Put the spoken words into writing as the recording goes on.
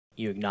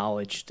you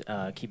acknowledged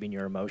keeping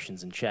your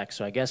emotions in check.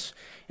 So I guess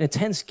in a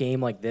tense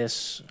game like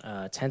this,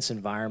 tense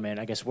environment,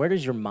 I guess where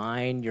does your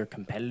mind, your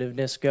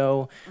competitiveness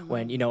go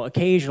when, you know,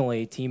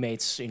 occasionally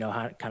teammates, you know,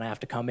 kind of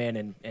have to come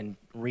in and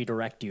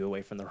redirect you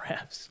away from the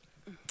refs?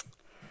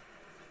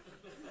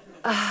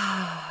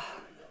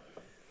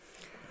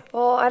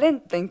 Well, I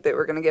didn't think they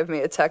were going to give me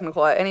a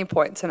technical at any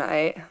point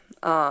tonight.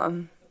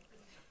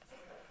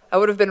 I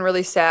would have been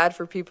really sad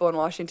for people in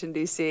Washington,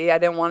 D.C. I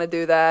didn't want to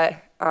do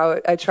that.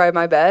 I tried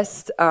my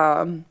best.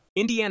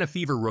 Indiana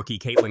Fever rookie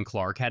Caitlin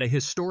Clark had a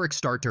historic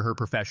start to her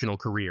professional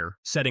career,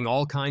 setting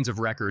all kinds of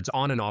records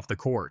on and off the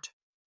court.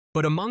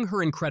 But among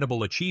her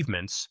incredible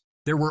achievements,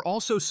 there were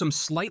also some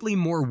slightly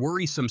more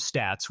worrisome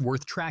stats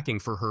worth tracking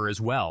for her as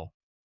well.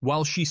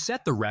 While she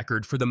set the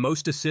record for the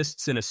most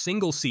assists in a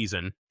single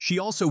season, she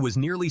also was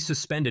nearly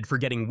suspended for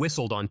getting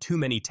whistled on too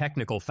many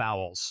technical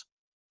fouls.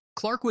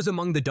 Clark was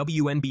among the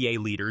WNBA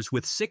leaders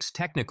with 6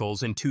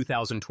 technicals in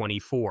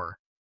 2024.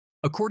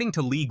 According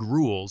to league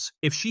rules,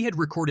 if she had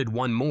recorded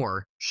one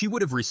more, she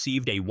would have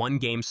received a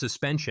 1-game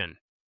suspension.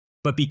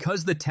 But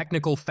because the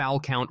technical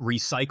foul count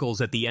recycles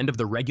at the end of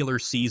the regular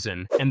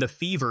season and the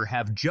Fever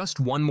have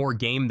just one more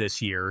game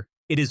this year,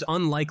 it is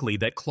unlikely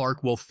that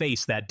Clark will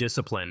face that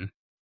discipline.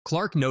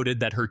 Clark noted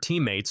that her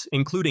teammates,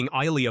 including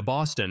Aayliah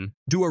Boston,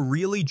 do a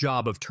really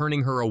job of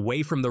turning her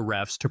away from the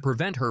refs to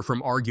prevent her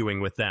from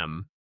arguing with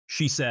them.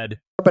 She said,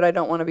 "But I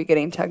don't want to be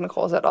getting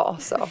technicals at all,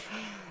 so."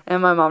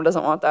 And my mom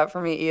doesn't want that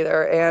for me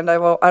either, and I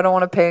don't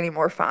want to pay any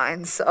more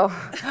fines, so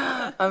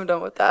I'm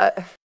done with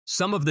that.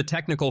 Some of the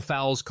technical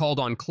fouls called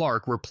on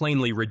Clark were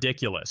plainly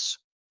ridiculous.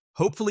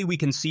 Hopefully we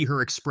can see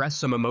her express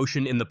some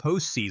emotion in the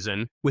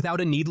postseason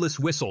without a needless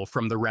whistle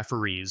from the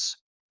referees.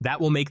 That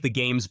will make the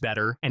games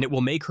better, and it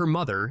will make her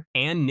mother,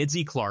 and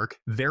Nizzi-Clark,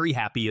 very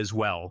happy as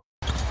well.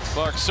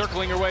 Clark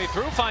circling her way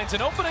through, finds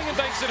an opening and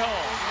banks it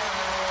home.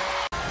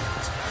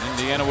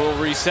 Indiana will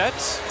reset.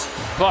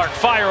 Clark,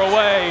 fire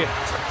away.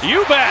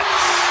 You bet!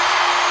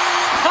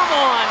 Come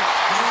on!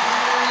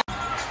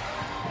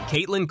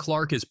 Caitlin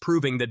Clark is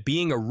proving that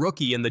being a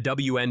rookie in the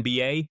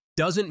WNBA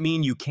doesn't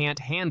mean you can't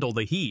handle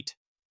the heat.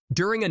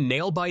 During a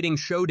nail-biting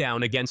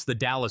showdown against the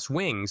Dallas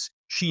Wings,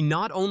 she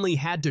not only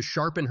had to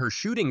sharpen her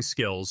shooting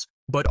skills,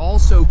 but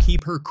also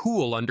keep her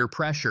cool under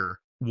pressure.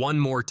 One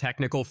more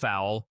technical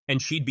foul, and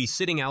she'd be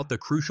sitting out the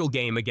crucial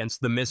game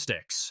against the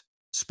Mystics.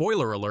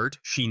 Spoiler alert,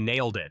 she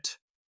nailed it,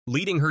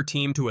 leading her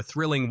team to a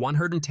thrilling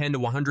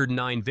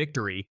 110-109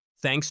 victory,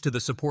 thanks to the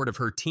support of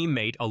her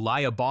teammate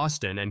Aayliah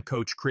Boston and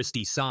coach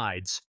Christy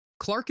Sides.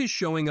 Clark is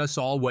showing us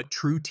all what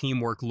true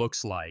teamwork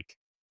looks like.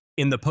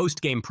 In the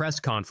post-game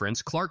press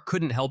conference, Clark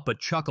couldn't help but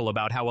chuckle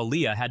about how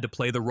Aayliah had to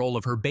play the role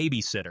of her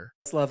babysitter.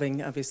 It's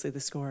loving, obviously, the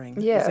scoring.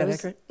 Yeah, Is that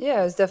accurate?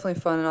 Yeah, it was definitely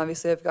fun, and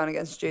obviously I've gone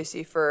against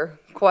JC for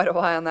quite a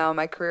while now in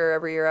my career.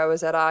 Every year I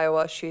was at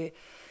Iowa, she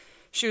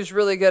was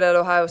really good at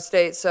Ohio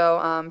State, so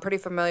I'm pretty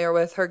familiar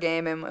with her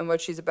game and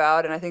what she's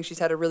about, and I think she's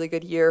had a really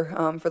good year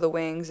for the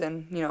Wings,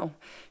 and, you know,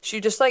 she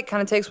just, like,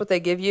 kind of takes what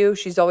they give you.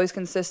 She's always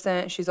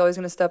consistent. She's always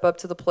going to step up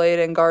to the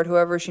plate and guard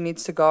whoever she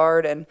needs to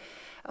guard, and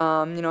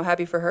you know,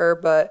 happy for her.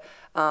 But,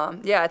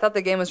 yeah, I thought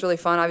the game was really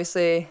fun.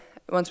 Obviously,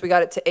 once we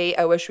got it to 8,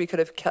 I wish we could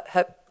have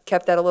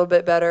kept that a little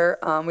bit better.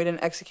 We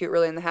didn't execute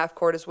really in the half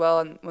court as well,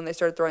 and when they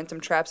started throwing some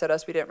traps at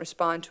us, we didn't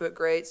respond to it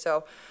great.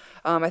 So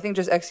I think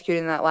just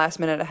executing that last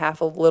minute and a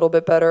half a little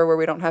bit better where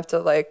we don't have to,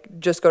 like,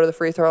 just go to the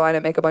free throw line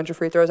and make a bunch of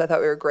free throws. I thought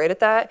we were great at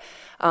that.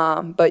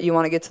 But you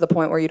want to get to the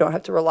point where you don't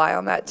have to rely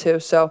on that too.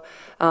 So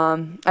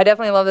I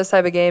definitely love this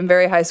type of game.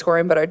 Very high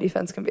scoring, but our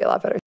defense can be a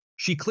lot better.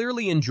 She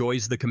clearly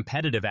enjoys the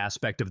competitive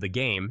aspect of the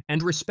game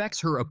and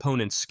respects her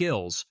opponent's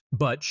skills,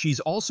 but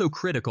she's also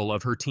critical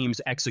of her team's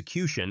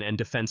execution and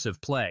defensive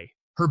play.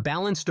 Her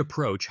balanced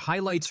approach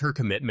highlights her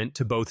commitment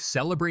to both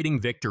celebrating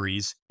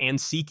victories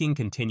and seeking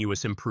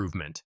continuous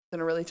improvement.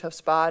 In a really tough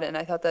spot, and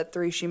I thought that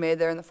 3 she made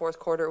there in the fourth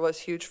quarter was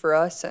huge for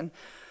us, and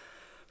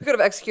we could have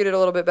executed a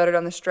little bit better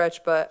down the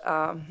stretch, but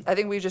I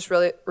think we just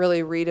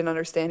really read and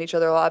understand each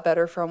other a lot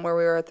better from where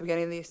we were at the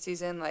beginning of the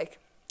season. Like,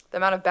 the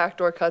amount of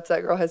backdoor cuts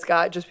that girl has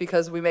got just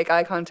because we make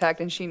eye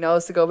contact and she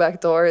knows to go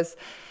backdoor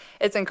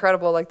it's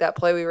incredible. Like, that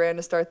play we ran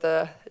to start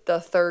the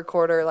third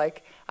quarter,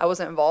 like, I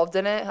wasn't involved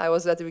in it. I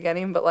wasn't at the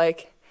beginning, but,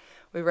 like,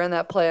 we ran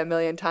that play a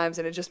million times,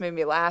 and it just made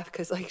me laugh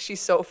because, like, she's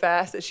so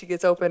fast that she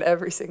gets open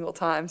every single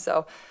time.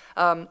 So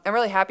I'm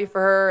really happy for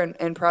her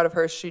and proud of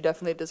her. She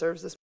definitely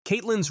deserves this.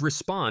 Caitlin's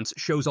response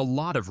shows a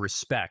lot of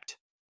respect.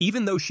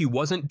 Even though she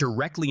wasn't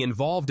directly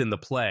involved in the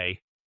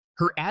play,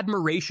 her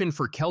admiration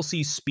for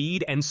Kelsey's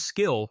speed and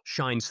skill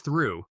shines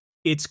through.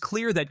 It's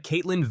clear that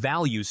Caitlin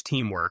values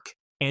teamwork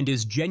and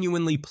is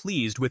genuinely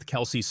pleased with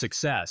Kelsey's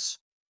success.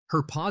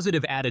 Her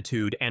positive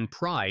attitude and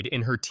pride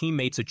in her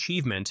teammates'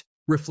 achievement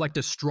reflect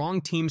a strong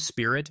team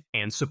spirit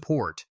and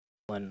support.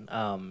 And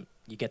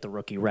you get the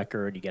rookie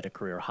record, you get a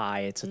career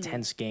high. It's a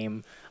tense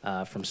game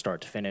from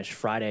start to finish.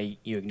 Friday,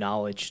 you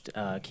acknowledged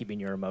keeping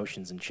your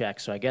emotions in check.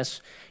 So I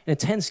guess in a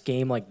tense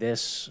game like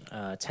this,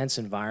 tense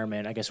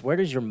environment, I guess where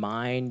does your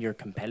mind, your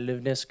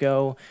competitiveness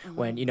go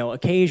when,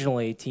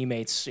 occasionally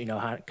teammates,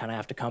 kind of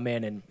have to come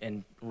in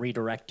and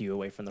redirect you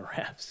away from the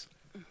refs?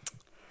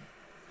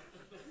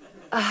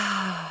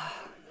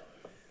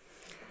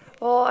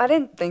 Well, I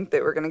didn't think they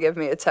were going to give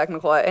me a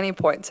technical at any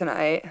point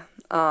tonight.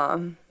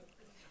 I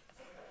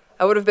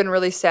would have been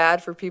really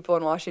sad for people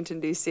in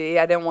Washington, D.C.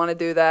 I didn't want to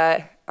do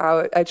that.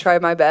 I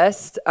tried my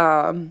best.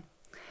 But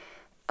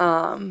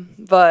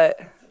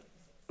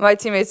my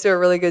teammates do a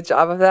really good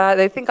job of that.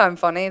 They think I'm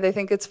funny. They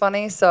think it's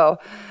funny. So,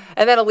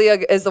 and then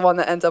Aayliah is the one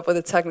that ends up with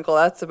a technical.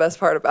 That's the best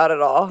part about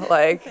it all.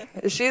 Like,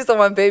 she's the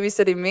one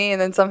babysitting me,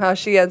 and then somehow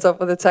she ends up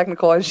with a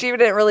technical. And she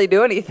didn't really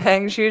do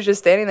anything. She was just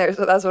standing there.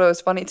 So that's what was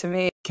funny to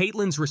me.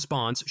 Caitlin's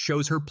response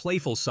shows her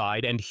playful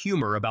side and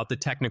humor about the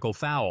technical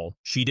foul.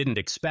 She didn't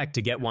expect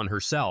to get one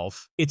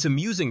herself. It's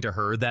amusing to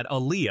her that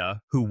Aayliah,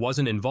 who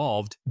wasn't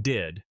involved,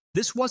 did.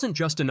 This wasn't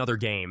just another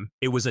game.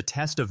 It was a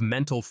test of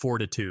mental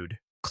fortitude.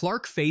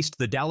 Clark faced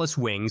the Dallas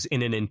Wings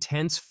in an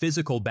intense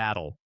physical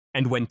battle,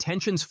 and when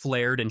tensions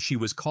flared and she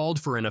was called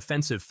for an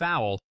offensive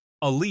foul,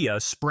 Aayliah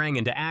sprang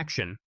into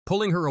action,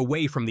 pulling her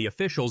away from the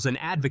officials and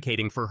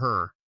advocating for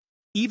her.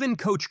 Even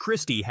Coach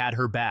Christie had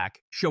her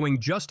back,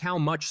 showing just how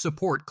much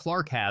support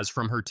Clark has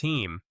from her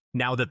team.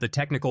 Now that the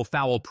technical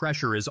foul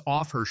pressure is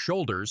off her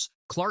shoulders,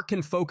 Clark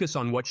can focus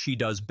on what she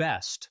does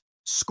best,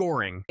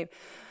 scoring.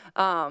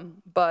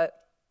 But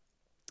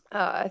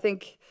I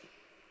think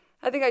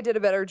I did a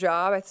better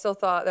job. I still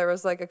thought there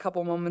was like a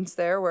couple moments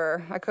there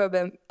where I could have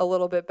been a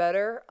little bit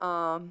better.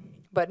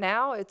 But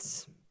now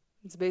it's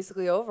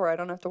basically over. I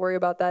don't have to worry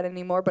about that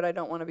anymore, but I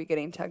don't want to be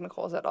getting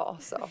technicals at all.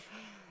 So.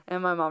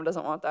 And my mom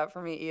doesn't want that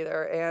for me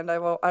either, and I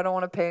don't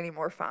want to pay any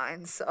more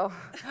fines, so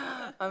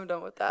I'm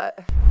done with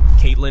that.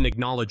 Caitlin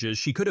acknowledges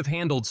she could have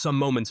handled some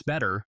moments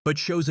better, but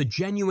shows a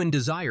genuine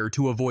desire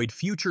to avoid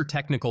future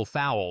technical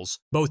fouls,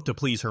 both to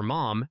please her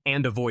mom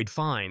and avoid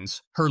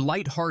fines. Her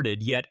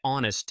lighthearted yet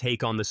honest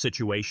take on the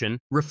situation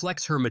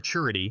reflects her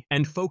maturity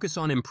and focus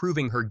on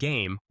improving her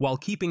game while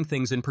keeping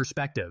things in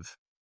perspective.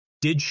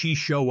 Did she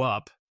show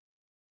up?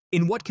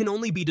 In what can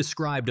only be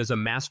described as a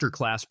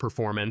masterclass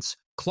performance,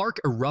 Clark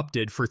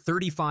erupted for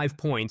 35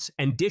 points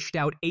and dished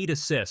out 8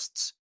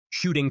 assists,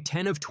 shooting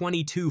 10 of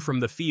 22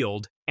 from the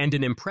field and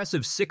an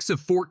impressive 6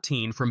 of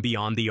 14 from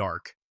beyond the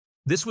arc.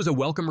 This was a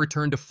welcome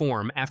return to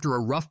form after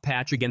a rough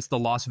patch against the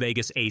Las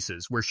Vegas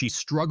Aces, where she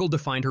struggled to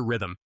find her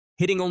rhythm,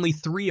 hitting only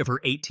 3 of her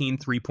 18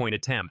 three-point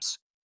attempts.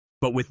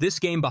 But with this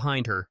game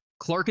behind her,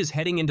 Clark is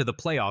heading into the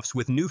playoffs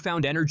with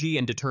newfound energy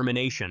and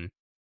determination.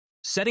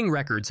 Setting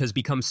records has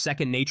become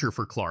second nature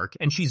for Clark,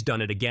 and she's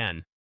done it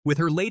again. With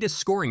her latest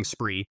scoring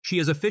spree, she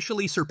has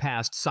officially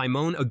surpassed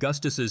Simone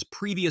Augustus's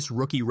previous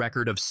rookie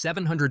record of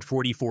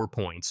 744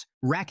 points,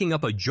 racking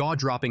up a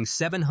jaw-dropping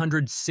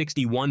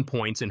 761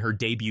 points in her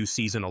debut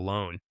season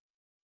alone.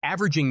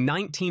 Averaging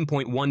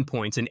 19.1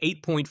 points and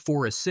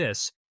 8.4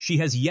 assists, she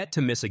has yet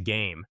to miss a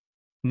game.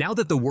 Now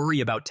that the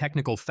worry about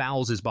technical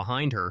fouls is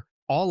behind her,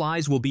 all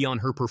eyes will be on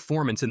her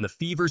performance in the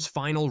Fever's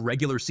final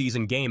regular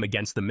season game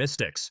against the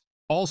Mystics.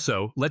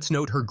 Also, let's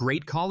note her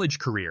great college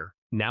career,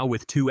 now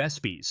with 2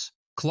 ESPYs.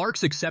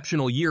 Clark's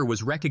exceptional year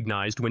was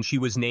recognized when she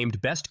was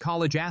named Best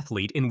College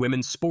Athlete in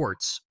women's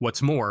sports.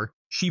 What's more,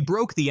 she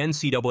broke the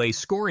NCAA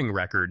scoring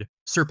record,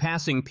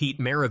 surpassing Pete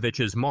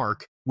Maravich's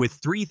mark with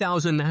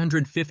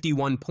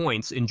 3,951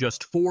 points in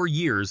just 4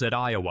 years at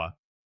Iowa.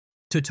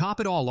 To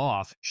top it all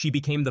off, she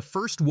became the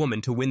first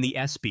woman to win the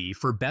ESPY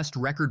for Best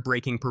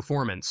Record-Breaking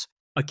Performance,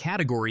 a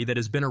category that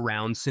has been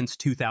around since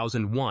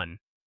 2001.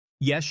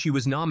 Yes, she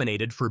was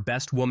nominated for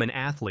Best Woman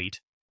Athlete,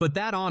 but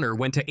that honor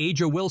went to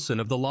Aja Wilson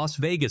of the Las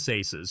Vegas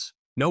Aces.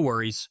 No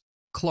worries.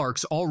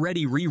 Clark's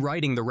already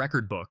rewriting the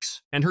record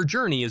books, and her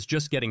journey is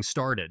just getting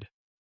started.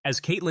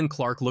 As Caitlin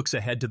Clark looks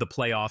ahead to the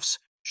playoffs,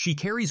 she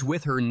carries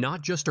with her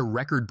not just a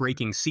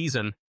record-breaking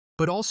season,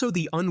 but also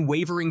the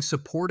unwavering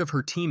support of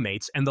her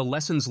teammates and the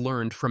lessons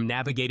learned from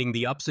navigating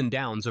the ups and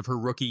downs of her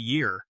rookie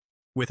year.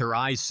 With her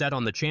eyes set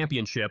on the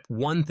championship,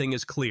 one thing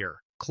is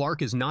clear.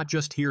 Clark is not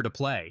just here to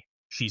play.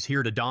 She's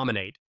here to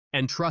dominate.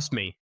 And trust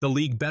me, the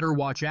league better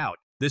watch out.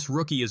 This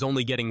rookie is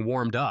only getting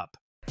warmed up.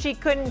 She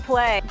couldn't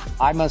play.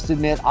 I must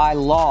admit, I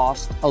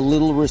lost a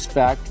little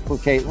respect for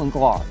Caitlin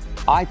Clark.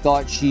 I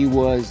thought she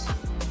was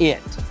it.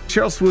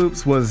 Cheryl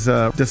Swoops was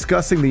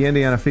discussing the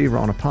Indiana Fever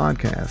on a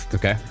podcast.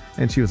 Okay.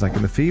 And she was like,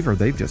 in the Fever,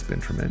 they've just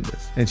been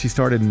tremendous. And she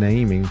started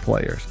naming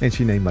players. And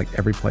she named like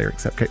every player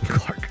except Caitlin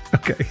Clark.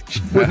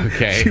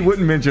 Okay. She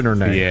wouldn't mention her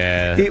name.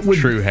 Yeah,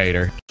 true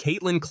hater.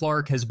 Caitlin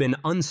Clark has been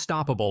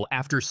unstoppable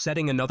after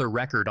setting another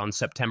record on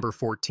September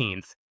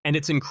 14th. And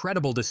it's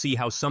incredible to see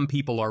how some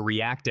people are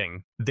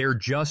reacting. They're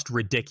just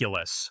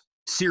ridiculous.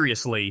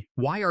 Seriously,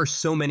 why are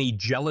so many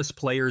jealous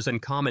players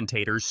and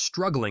commentators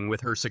struggling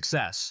with her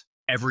success?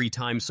 Every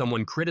time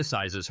someone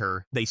criticizes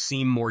her, they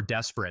seem more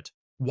desperate.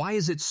 Why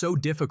is it so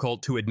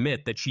difficult to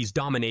admit that she's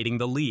dominating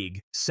the league,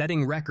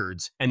 setting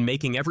records, and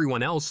making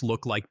everyone else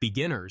look like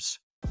beginners?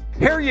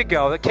 Here you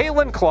go, the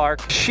Caitlin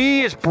Clark,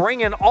 she is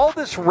bringing all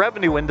this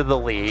revenue into the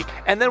league,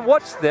 and then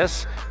what's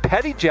this?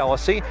 Petty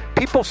jealousy,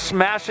 people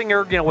smashing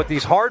her, with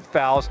these hard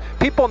fouls,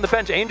 people on the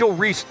bench. Angel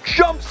Reese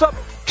jumps up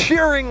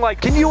cheering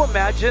like, can you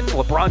imagine?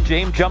 LeBron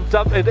James jumped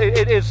up.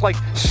 It is like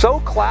so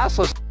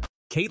classless.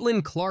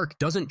 Caitlin Clark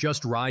doesn't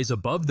just rise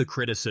above the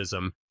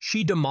criticism,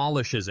 she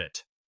demolishes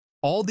it.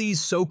 All these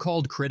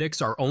so-called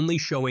critics are only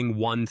showing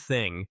one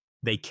thing: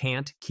 they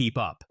can't keep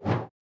up.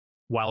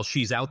 While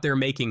she's out there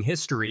making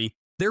history,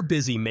 they're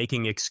busy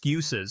making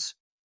excuses.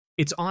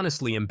 It's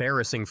honestly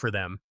embarrassing for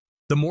them.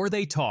 The more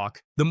they talk,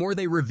 the more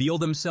they reveal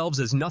themselves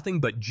as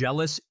nothing but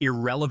jealous,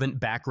 irrelevant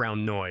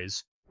background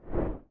noise.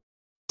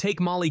 Take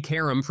Molly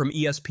Karam from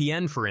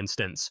ESPN, for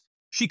instance.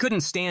 She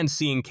couldn't stand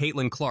seeing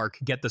Caitlin Clark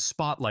get the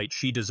spotlight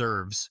she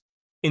deserves.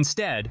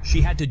 Instead,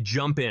 she had to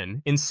jump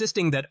in,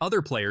 insisting that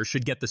other players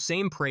should get the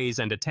same praise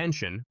and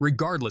attention,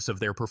 regardless of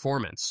their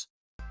performance.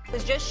 It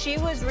was just she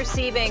was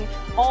receiving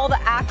all the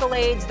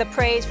accolades, the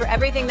praise for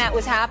everything that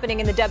was happening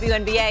in the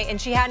WNBA,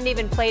 and she hadn't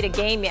even played a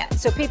game yet.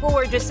 So people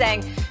were just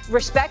saying,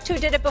 respect who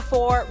did it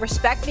before,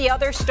 respect the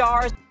other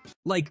stars.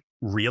 Like,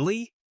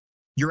 really?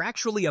 You're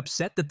actually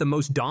upset that the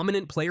most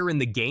dominant player in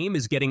the game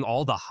is getting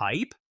all the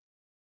hype?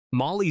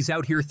 Molly's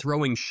out here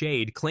throwing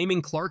shade,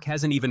 claiming Clark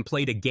hasn't even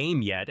played a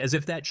game yet, as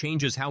if that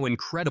changes how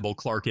incredible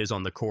Clark is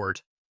on the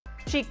court.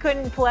 She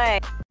couldn't play.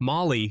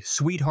 Molly,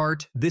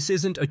 sweetheart, this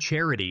isn't a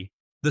charity.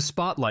 The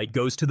spotlight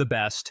goes to the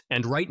best,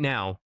 and right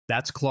now,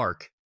 that's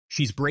Clark.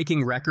 She's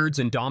breaking records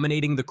and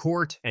dominating the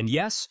court, and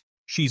yes,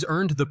 she's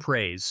earned the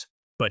praise.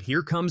 But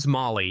here comes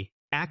Molly,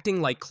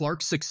 acting like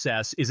Clark's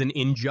success is an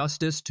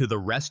injustice to the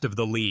rest of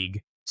the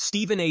league.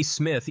 Stephen A.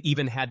 Smith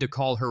even had to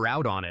call her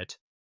out on it.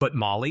 But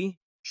Molly?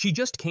 She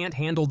just can't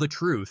handle the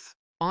truth.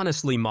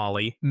 Honestly,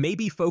 Molly,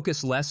 maybe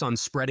focus less on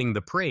spreading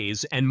the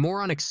praise and more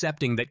on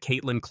accepting that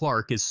Caitlin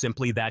Clark is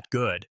simply that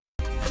good.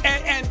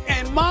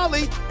 And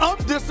Molly,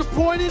 I'm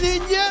disappointed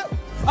in you.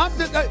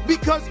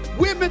 Because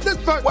women, this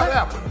first. What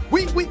happened?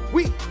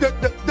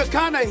 The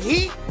kind of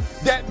heat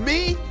that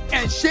me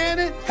and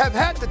Shannon have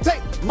had to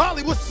take.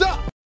 Molly, what's up?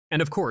 And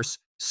of course,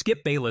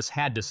 Skip Bayless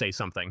had to say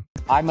something.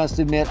 I must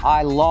admit,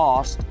 I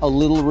lost a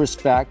little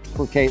respect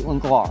for Caitlin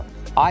Clark.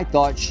 I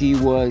thought she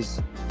was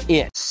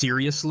it.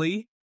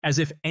 Seriously? As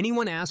if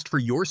anyone asked for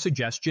your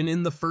suggestion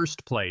in the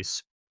first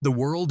place. The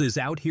world is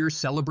out here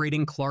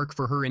celebrating Clark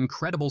for her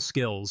incredible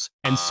skills,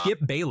 and Skip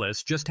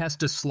Bayless just has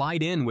to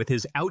slide in with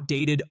his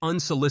outdated,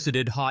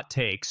 unsolicited hot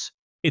takes.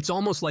 It's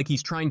almost like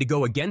he's trying to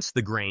go against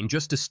the grain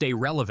just to stay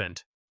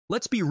relevant.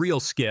 Let's be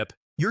real, Skip.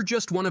 You're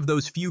just one of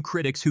those few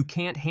critics who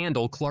can't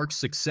handle Clark's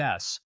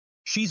success.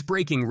 She's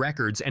breaking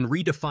records and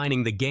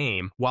redefining the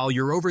game while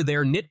you're over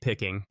there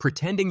nitpicking,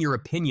 pretending your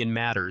opinion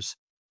matters.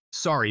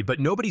 Sorry, but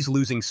nobody's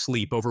losing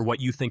sleep over what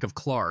you think of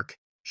Clark.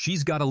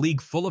 She's got a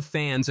league full of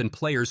fans and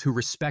players who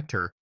respect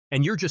her,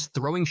 and you're just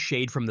throwing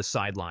shade from the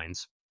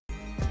sidelines.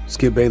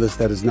 Skip Bayless,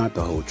 that is not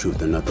the whole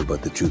truth and nothing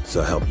but the truth,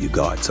 so help you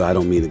God. So I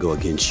don't mean to go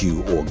against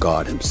you or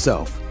God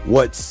himself.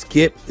 What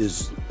Skip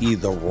is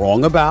either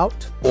wrong about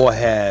or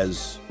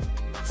has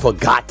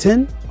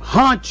forgotten,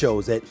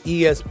 honchos at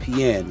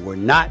ESPN were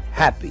not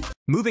happy.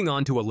 Moving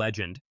on to a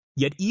legend,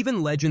 yet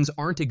even legends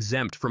aren't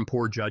exempt from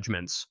poor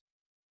judgments.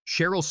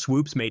 Cheryl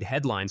Swoops made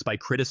headlines by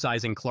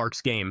criticizing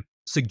Clark's game,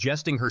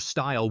 suggesting her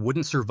style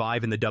wouldn't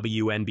survive in the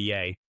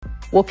WNBA.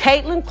 Will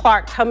Caitlin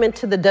Clark come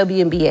into the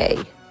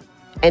WNBA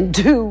and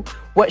do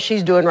what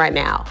she's doing right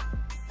now?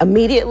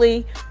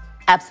 Immediately?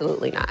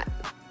 Absolutely not.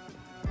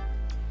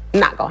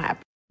 Not gonna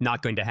happen.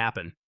 Not going to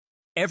happen.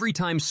 Every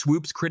time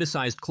Swoops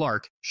criticized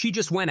Clark, she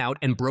just went out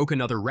and broke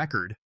another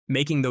record,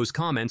 making those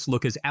comments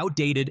look as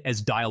outdated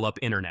as dial-up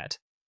internet.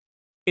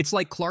 It's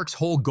like Clark's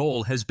whole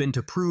goal has been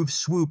to prove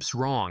Swoops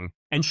wrong,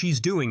 and she's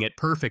doing it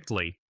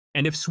perfectly.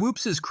 And if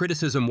Swoops'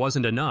 criticism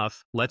wasn't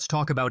enough, let's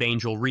talk about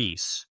Angel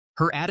Reese.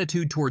 Her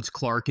attitude towards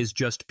Clark is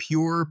just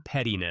pure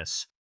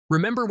pettiness.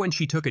 Remember when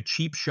she took a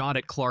cheap shot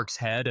at Clark's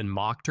head and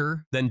mocked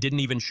her, then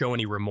didn't even show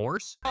any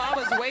remorse? I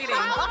was waiting.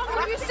 How long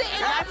were you sitting?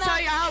 I tell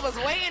you, I was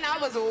waiting.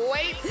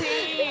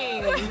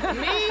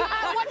 Me?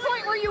 At what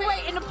point were you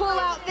waiting to pull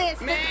out this?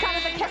 Man, kind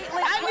of the Caitlin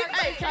Clark.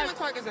 Caitlin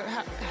Clark is a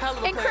hell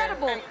of a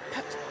incredible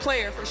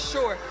player for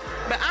sure.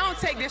 But I don't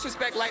take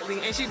disrespect lightly.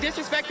 And she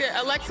disrespected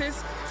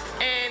Alexis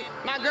and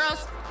my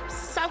girls.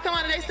 South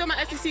Carolina, they still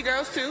my SEC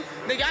girls too.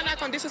 But y'all not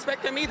gonna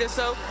disrespect them either.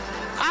 So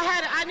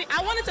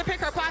I wanted to pick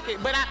her pocket,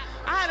 but I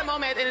had a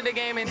moment at the end of the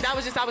game, and that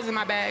was just, I was in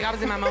my bag. I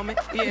was in my moment.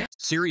 Yeah.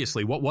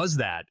 Seriously, what was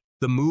that?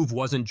 The move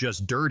wasn't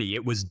just dirty,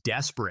 it was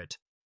desperate.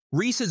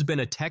 Reese has been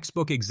a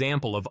textbook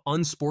example of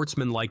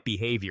unsportsmanlike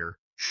behavior,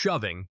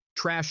 shoving,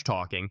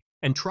 trash-talking,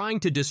 and trying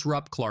to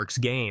disrupt Clark's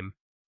game.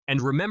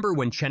 And remember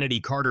when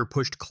Chennedy Carter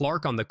pushed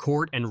Clark on the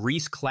court and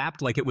Reese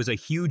clapped like it was a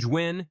huge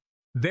win?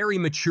 Very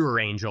mature,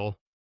 Angel.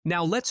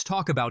 Now let's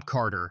talk about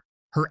Carter.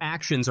 Her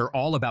actions are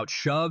all about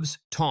shoves,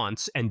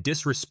 taunts, and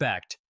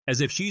disrespect,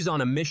 as if she's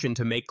on a mission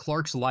to make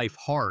Clark's life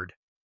hard.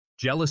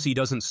 Jealousy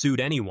doesn't suit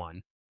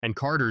anyone. and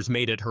Carter's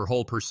made it her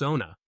whole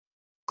persona.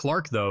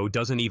 Clark, though,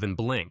 doesn't even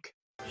blink.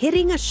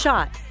 Hitting a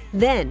shot,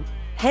 then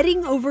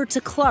heading over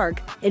to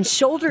Clark and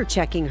shoulder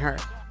checking her.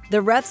 The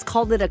refs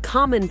called it a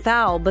common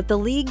foul, but the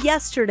league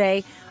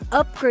yesterday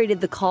upgraded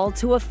the call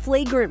to a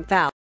flagrant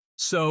foul.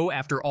 So,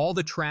 after all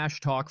the trash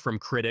talk from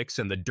critics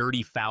and the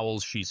dirty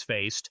fouls she's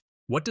faced,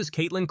 what does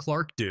Caitlin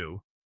Clark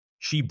do?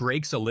 She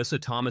breaks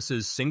Alyssa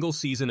Thomas's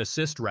single-season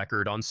assist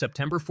record on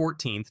September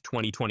 14,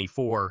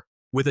 2024,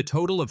 with a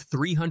total of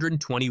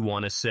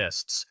 321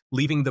 assists,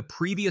 leaving the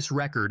previous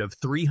record of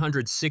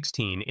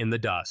 316 in the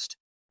dust.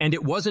 And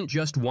it wasn't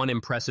just one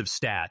impressive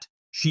stat.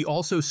 She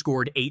also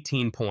scored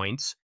 18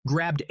 points,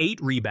 grabbed 8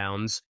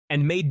 rebounds,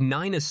 and made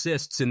 9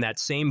 assists in that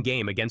same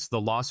game against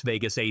the Las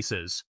Vegas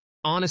Aces.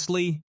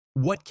 Honestly,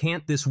 what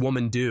can't this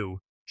woman do?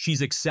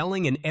 She's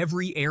excelling in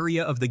every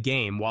area of the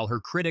game while her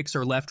critics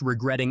are left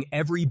regretting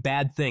every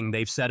bad thing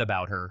they've said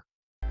about her.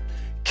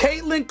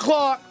 Caitlin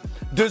Clark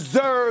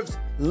deserves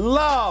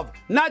love,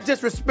 not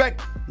just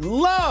respect,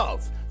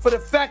 love for the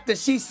fact that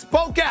she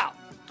spoke out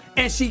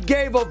and she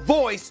gave a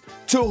voice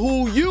to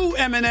who you,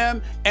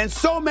 Eminem, and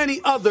so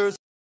many others.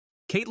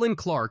 Caitlin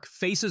Clark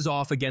faces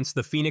off against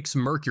the Phoenix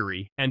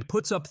Mercury and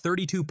puts up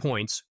 32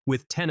 points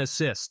with 10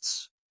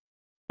 assists.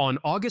 On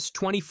August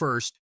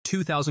 21st,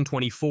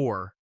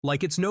 2024,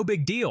 like it's no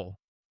big deal.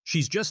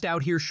 She's just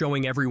out here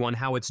showing everyone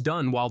how it's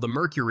done while the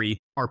Mercury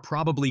are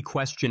probably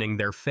questioning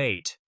their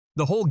fate.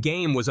 The whole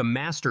game was a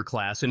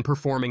masterclass in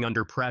performing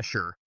under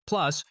pressure.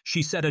 Plus,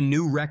 she set a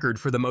new record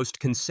for the most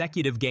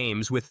consecutive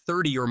games with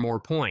 30 or more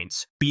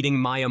points, beating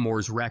Maya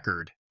Moore's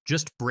record,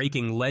 just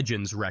breaking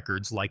legends'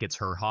 records like it's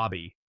her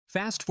hobby.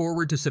 Fast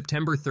forward to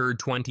September 3rd,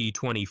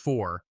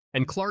 2024,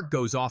 and Clark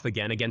goes off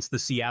again against the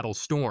Seattle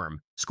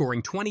Storm,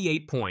 scoring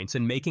 28 points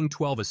and making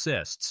 12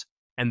 assists.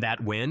 And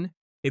that win?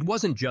 It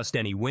wasn't just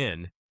any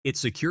win. It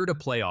secured a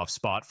playoff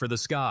spot for the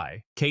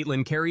Sky.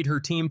 Caitlin carried her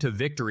team to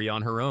victory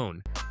on her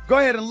own. Go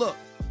ahead and look.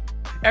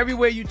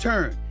 Everywhere you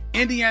turn,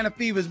 Indiana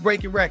Fever's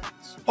breaking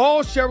records.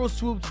 All Cheryl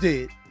Swoops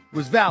did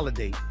was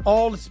validate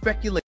all the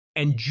speculation.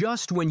 And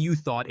just when you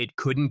thought it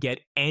couldn't get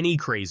any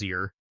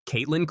crazier,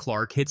 Caitlin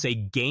Clark hits a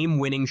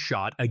game-winning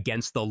shot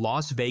against the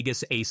Las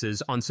Vegas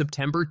Aces on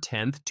September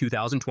 10th,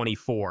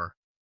 2024.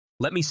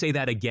 Let me say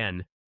that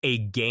again, a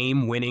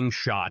game-winning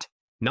shot.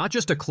 Not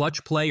just a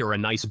clutch play or a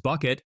nice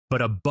bucket,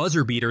 but a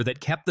buzzer beater that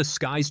kept the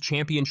Sky's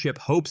championship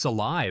hopes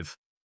alive.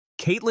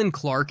 Caitlin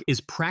Clark is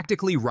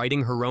practically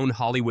writing her own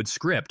Hollywood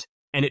script,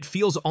 and it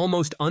feels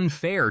almost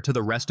unfair to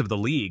the rest of the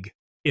league.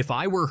 If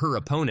I were her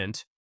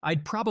opponent,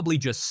 I'd probably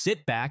just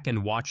sit back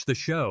and watch the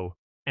show.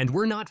 And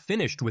we're not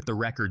finished with the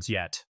records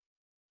yet.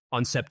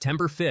 On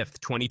September 5th,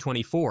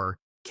 2024,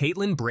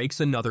 Caitlin breaks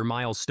another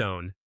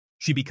milestone.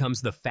 She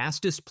becomes the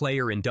fastest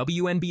player in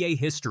WNBA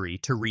history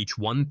to reach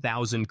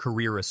 1,000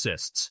 career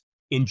assists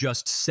in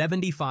just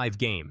 75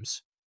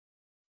 games.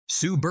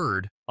 Sue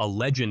Bird, a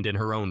legend in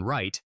her own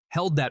right,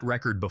 held that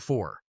record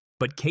before,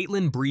 but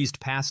Caitlin breezed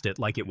past it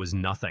like it was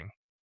nothing.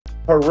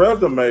 Her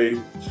resume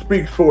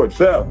speaks for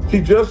itself. She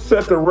just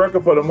set the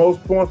record for the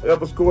most points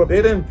ever scored.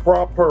 They didn't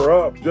prop her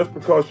up just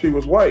because she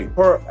was white.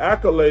 Her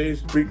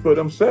accolades speak for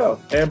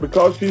themselves. And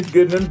because she's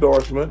getting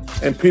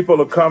endorsements and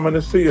people are coming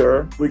to see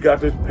her, we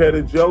got this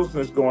petty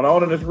jealousness going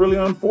on, and it's really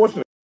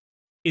unfortunate.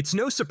 It's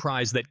no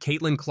surprise that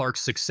Caitlin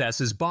Clark's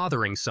success is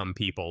bothering some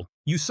people.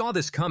 You saw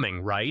this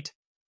coming, right?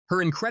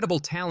 Her incredible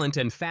talent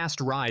and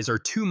fast rise are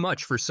too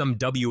much for some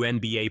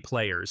WNBA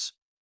players.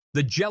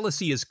 The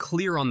jealousy is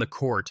clear on the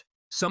court.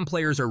 Some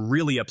players are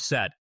really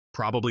upset,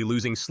 probably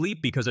losing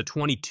sleep because a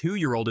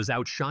 22-year-old is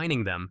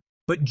outshining them.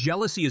 But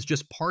jealousy is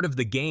just part of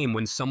the game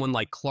when someone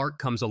like Clark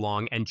comes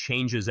along and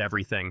changes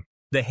everything.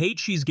 The hate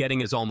she's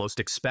getting is almost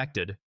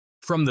expected.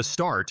 From the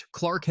start,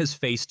 Clark has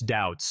faced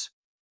doubts.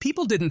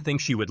 People didn't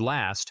think she would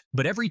last,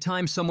 but every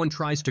time someone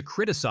tries to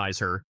criticize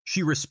her,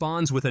 she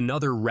responds with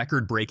another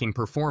record-breaking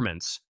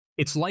performance.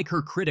 It's like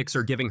her critics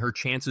are giving her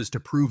chances to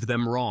prove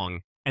them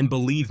wrong. And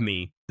believe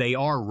me, they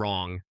are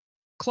wrong.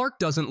 Clark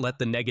doesn't let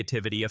the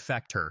negativity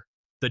affect her.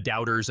 The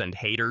doubters and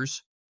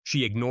haters,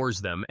 she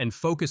ignores them and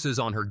focuses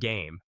on her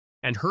game.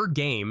 And her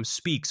game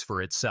speaks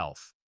for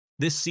itself.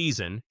 This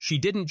season, she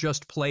didn't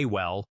just play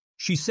well,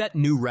 she set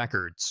new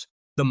records.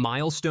 The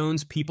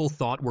milestones people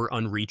thought were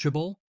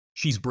unreachable,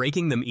 she's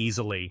breaking them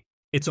easily.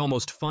 It's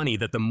almost funny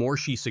that the more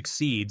she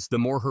succeeds, the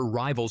more her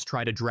rivals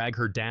try to drag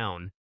her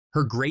down.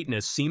 Her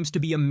greatness seems to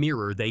be a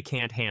mirror they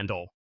can't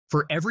handle.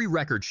 For every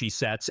record she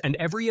sets and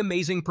every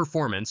amazing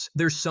performance,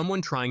 there's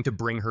someone trying to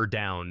bring her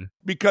down.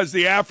 Because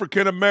the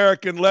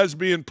African-American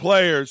lesbian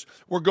players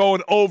were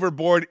going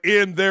overboard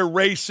in their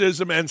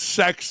racism and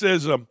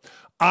sexism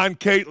on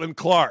Caitlin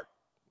Clark.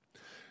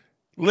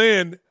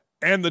 Lynn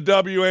and the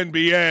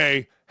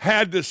WNBA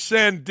had to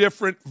send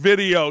different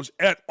videos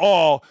et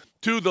al.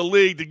 To the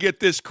league to get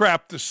this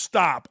crap to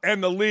stop,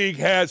 and the league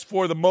has,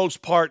 for the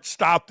most part,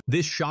 stopped.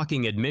 This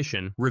shocking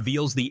admission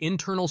reveals the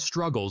internal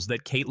struggles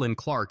that Caitlin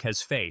Clark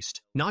has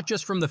faced, not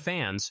just from the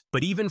fans,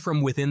 but even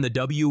from within the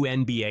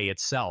WNBA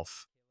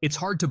itself. It's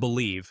hard to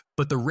believe,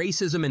 but the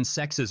racism and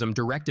sexism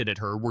directed at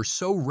her were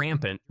so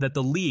rampant that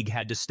the league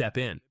had to step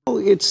in.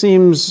 It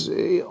seems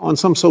on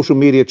some social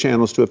media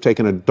channels to have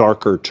taken a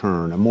darker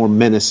turn, a more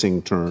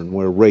menacing turn,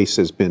 where race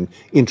has been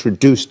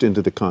introduced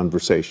into the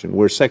conversation,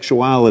 where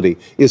sexuality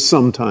is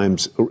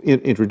sometimes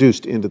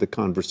introduced into the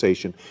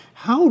conversation.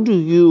 How do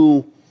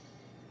you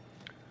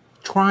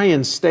try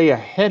and stay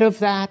ahead of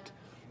that,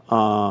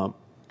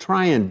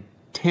 try and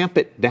tamp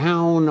it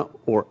down,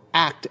 or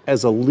act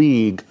as a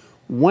league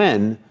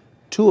when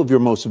two of your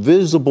most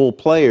visible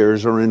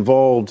players are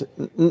involved,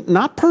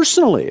 not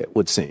personally, it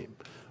would seem,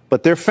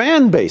 but their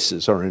fan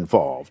bases are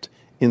involved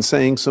in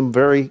saying some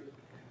very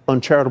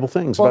uncharitable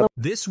things about.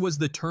 This was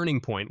the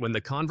turning point when the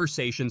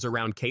conversations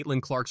around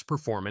Caitlin Clark's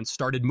performance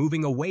started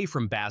moving away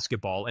from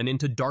basketball and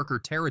into darker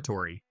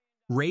territory.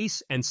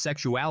 Race and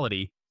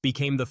sexuality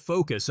became the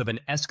focus of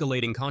an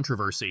escalating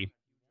controversy.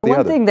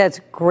 One thing that's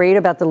great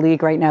about the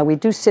league right now, we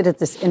do sit at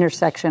this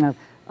intersection of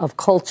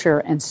culture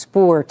and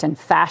sport and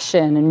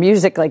fashion and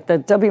music. Like, the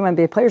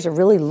WNBA players are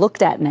really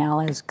looked at now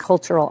as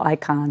cultural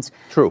icons.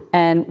 True.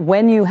 And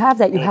when you have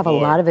that, you have a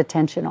lot of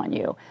attention on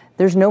you.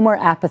 There's no more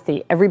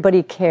apathy.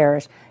 Everybody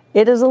cares.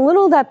 It is a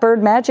little that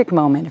Bird Magic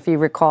moment, if you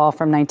recall,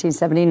 from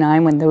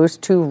 1979 when those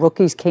two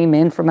rookies came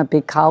in from a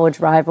big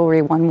college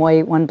rivalry, one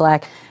white, one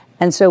black.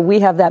 And so we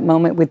have that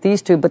moment with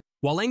these two. But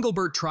while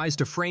Engelbert tries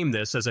to frame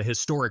this as a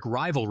historic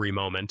rivalry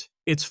moment,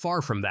 it's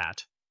far from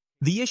that.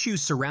 The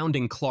issues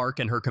surrounding Clark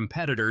and her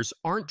competitors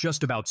aren't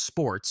just about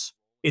sports.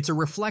 It's a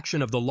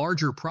reflection of the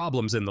larger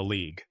problems in the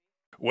league.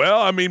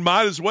 Well, I mean,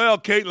 might as well.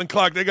 Caitlin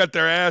Clark, they got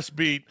their ass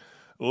beat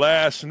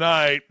last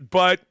night.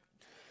 But,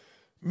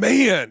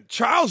 man,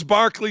 Charles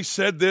Barkley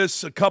said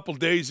this a couple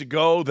days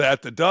ago,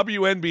 that the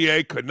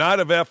WNBA could not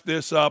have effed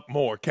this up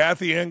more.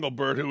 Kathy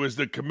Engelbert, who is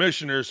the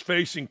commissioner, is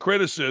facing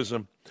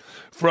criticism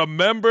from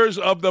members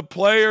of the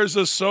Players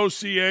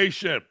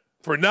Association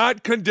for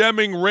not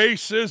condemning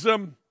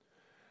racism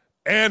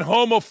and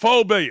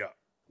homophobia,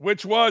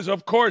 which was,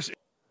 of course,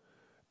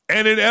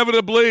 and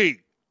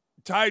inevitably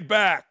tied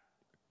back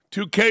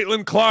to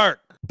Caitlin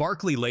Clark.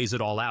 Barkley lays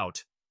it all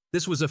out.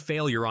 This was a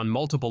failure on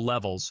multiple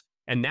levels,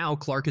 and now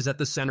Clark is at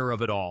the center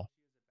of it all.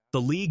 The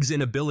league's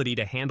inability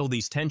to handle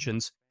these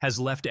tensions has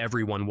left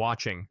everyone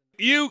watching.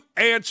 You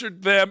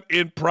answered them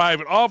in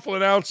private. Awful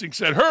Announcing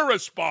said her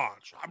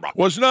response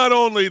was not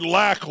only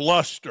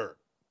lackluster.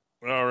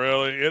 Oh,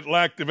 really? It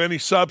lacked of any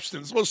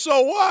substance. Well,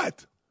 so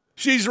what?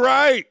 She's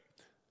right.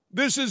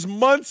 This is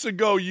months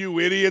ago, you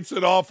idiots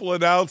at Awful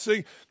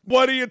Announcing.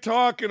 What are you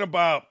talking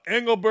about?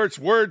 Engelbert's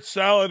word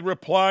salad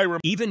reply.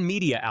 Even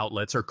media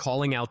outlets are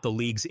calling out the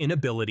league's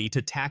inability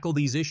to tackle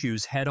these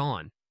issues head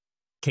on.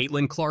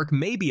 Caitlin Clark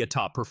may be a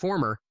top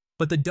performer,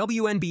 but the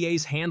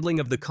WNBA's handling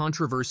of the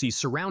controversies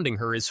surrounding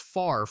her is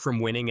far from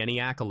winning any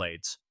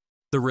accolades.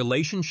 The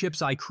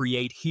relationships I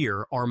create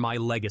here are my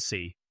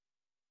legacy.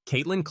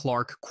 Caitlin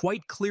Clark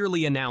quite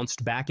clearly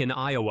announced back in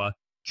Iowa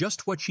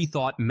just what she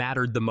thought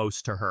mattered the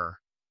most to her.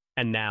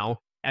 And now,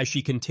 as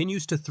she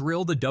continues to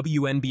thrill the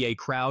WNBA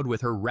crowd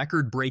with her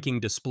record-breaking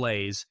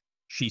displays,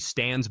 she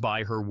stands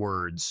by her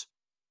words.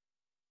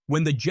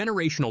 When the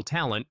generational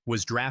talent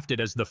was drafted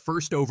as the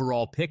first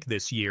overall pick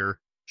this year,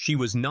 she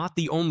was not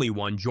the only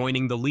one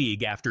joining the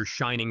league after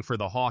shining for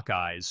the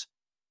Hawkeyes.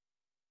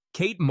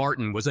 Kate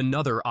Martin was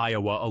another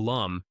Iowa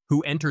alum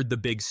who entered the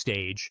big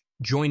stage,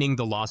 joining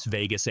the Las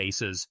Vegas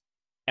Aces.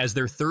 As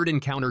their third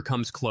encounter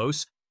comes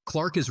close,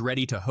 Clark is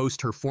ready to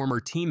host her former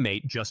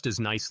teammate just as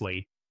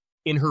nicely.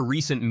 In her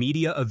recent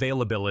media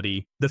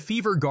availability, the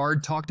Fever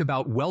guard talked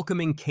about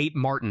welcoming Kate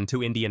Martin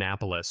to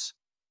Indianapolis.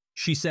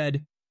 She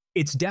said,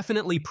 "It's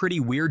definitely pretty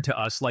weird to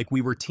us, like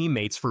we were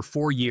teammates for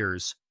 4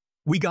 years.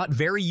 We got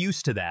very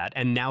used to that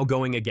and now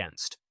going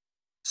against."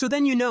 So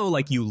then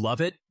like you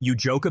love it, you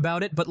joke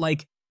about it, but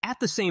at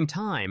the same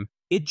time,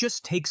 it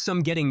just takes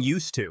some getting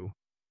used to.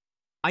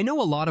 I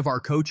know a lot of our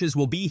coaches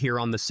will be here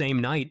on the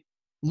same night.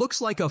 Looks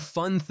like a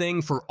fun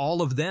thing for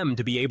all of them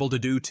to be able to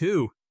do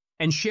too,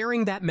 and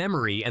sharing that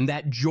memory and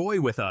that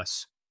joy with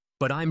us.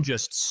 But I'm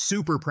just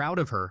super proud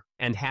of her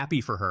and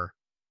happy for her.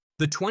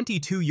 The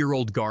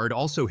 22-year-old guard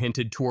also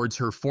hinted towards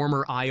her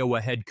former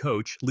Iowa head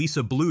coach,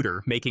 Lisa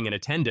Bluder, making an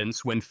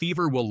attendance when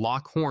Fever will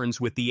lock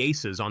horns with the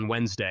Aces on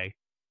Wednesday.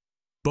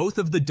 Both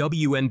of the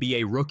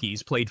WNBA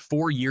rookies played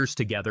 4 years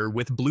together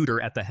with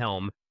Bluder at the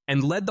helm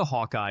and led the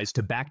Hawkeyes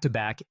to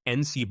back-to-back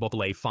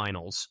NCAA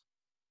finals.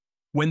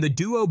 When the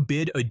duo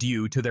bid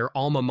adieu to their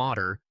alma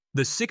mater,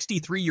 the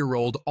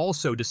 63-year-old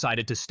also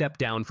decided to step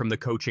down from the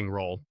coaching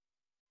role.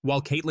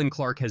 While Caitlin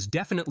Clark has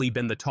definitely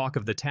been the talk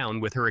of the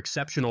town with her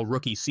exceptional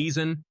rookie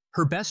season,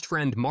 her best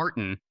friend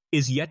Martin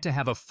is yet to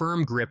have a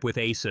firm grip with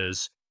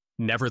Aces.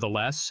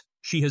 Nevertheless,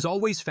 she has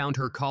always found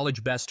her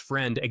college best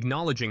friend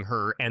acknowledging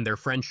her and their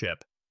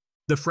friendship.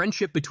 The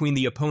friendship between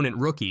the opponent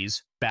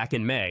rookies, back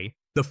in May,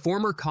 the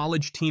former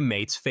college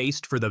teammates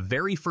faced for the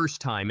very first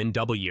time in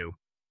W.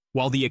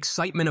 While the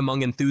excitement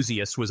among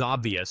enthusiasts was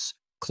obvious,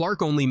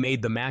 Clark only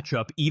made the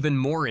matchup even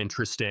more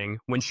interesting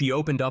when she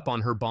opened up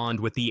on her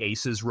bond with the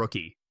Aces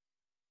rookie.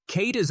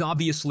 Kate is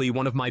obviously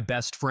one of my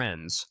best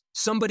friends,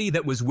 somebody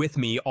that was with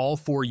me all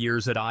 4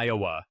 years at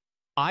Iowa.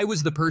 I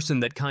was the person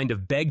that kind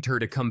of begged her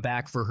to come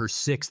back for her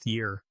 6th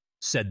year,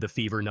 said the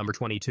Fever number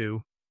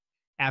 22.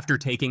 After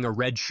taking a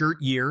red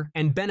shirt year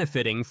and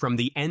benefiting from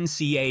the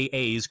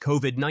NCAA's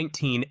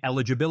COVID-19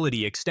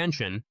 eligibility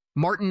extension,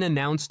 Martin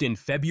announced in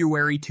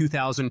February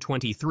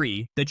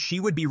 2023 that she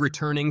would be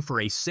returning for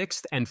a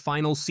 6th and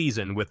final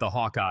season with the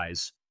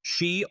Hawkeyes.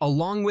 She,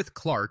 along with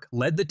Clark,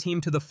 led the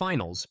team to the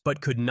finals,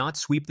 but could not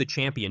sweep the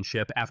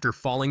championship after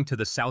falling to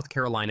the South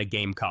Carolina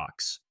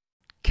Gamecocks.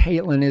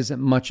 Caitlin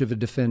isn't much of a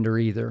defender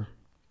either.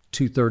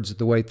 2/3 of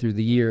the way through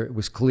the year, it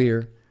was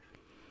clear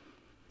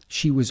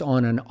she was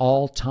on an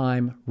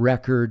all-time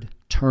record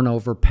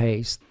turnover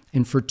pace.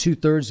 And for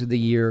 2/3 of the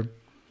year,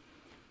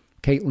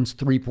 Caitlin's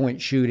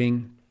three-point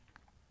shooting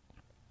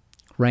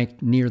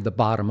ranked near the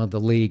bottom of the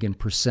league in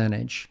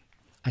percentage.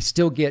 I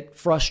still get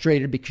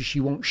frustrated because she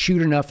won't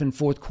shoot enough in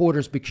fourth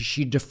quarters because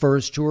she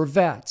defers to her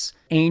vets.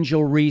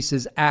 Angel Reese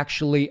is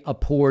actually a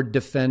poor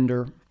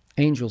defender.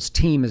 Angel's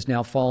team has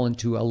now fallen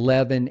to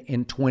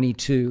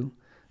 11-22,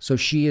 so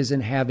she isn't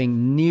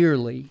having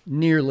nearly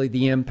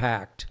the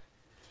impact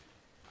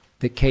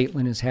that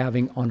Caitlin is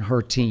having on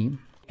her team.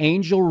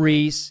 Angel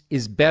Reese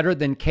is better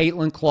than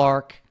Caitlin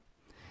Clark,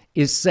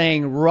 is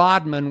saying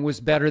Rodman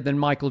was better than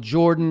Michael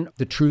Jordan.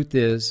 The truth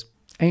is,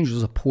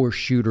 Angel's a poor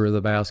shooter of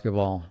the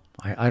basketball.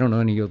 I don't know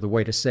any other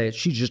way to say it.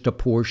 She's just a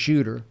poor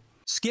shooter.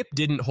 Skip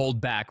didn't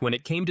hold back when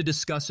it came to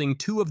discussing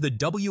two of the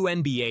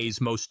WNBA's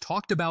most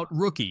talked about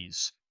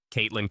rookies,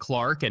 Caitlin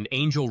Clark and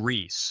Angel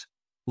Reese.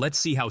 Let's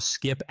see how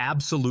Skip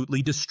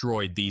absolutely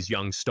destroyed these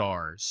young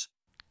stars.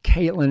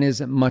 Caitlin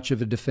isn't much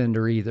of a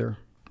defender either,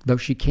 though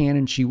she can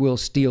and she will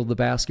steal the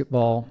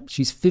basketball.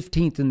 She's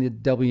 15th in the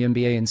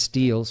WNBA in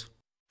steals.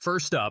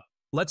 First up,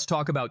 let's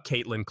talk about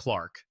Caitlin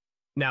Clark.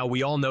 Now,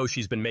 we all know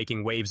she's been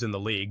making waves in the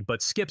league,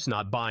 but Skip's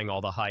not buying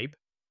all the hype.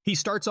 He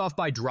starts off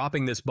by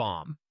dropping this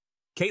bomb.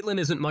 Caitlin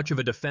isn't much of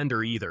a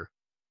defender either.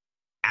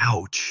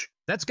 Ouch!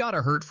 That's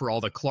gotta hurt for all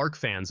the Clark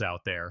fans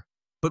out there.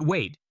 But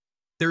wait,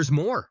 there's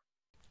more.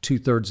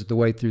 2/3 of the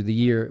way through the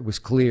year, it was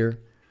clear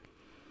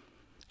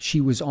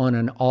she was on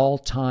an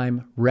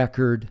all-time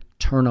record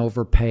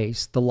turnover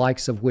pace, the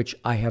likes of which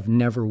I have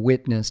never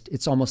witnessed.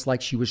 It's almost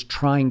like she was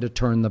trying to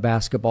turn the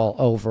basketball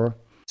over.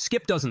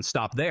 Skip doesn't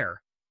stop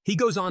there. He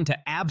goes on to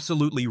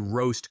absolutely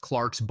roast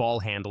Clark's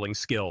ball handling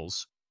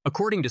skills.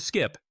 According to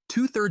Skip,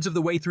 2/3 of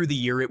the way through the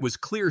year, it was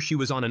clear she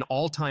was on an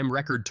all-time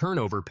record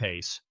turnover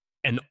pace.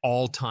 An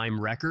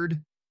all-time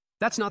record?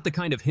 That's not the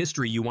kind of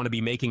history you want to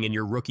be making in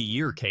your rookie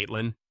year,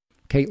 Caitlin.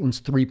 Caitlin's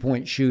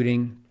three-point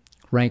shooting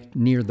ranked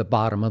near the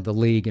bottom of the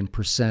league in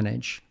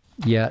percentage.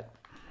 Yet,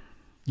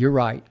 you're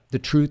right. The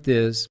truth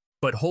is...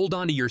 But hold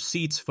on to your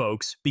seats,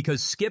 folks,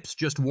 because Skip's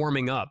just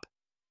warming up.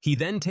 He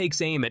then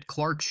takes aim at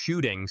Clark's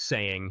shooting,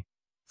 saying,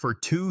 for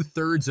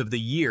 2/3 of the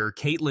year,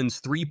 Caitlin's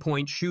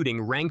three-point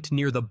shooting ranked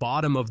near the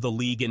bottom of the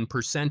league in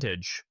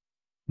percentage.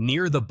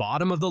 Near the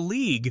bottom of the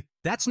league?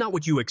 That's not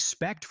what you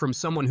expect from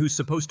someone who's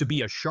supposed to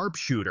be a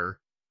sharpshooter.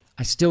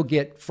 I still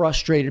get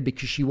frustrated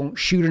because she won't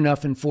shoot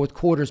enough in fourth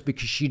quarters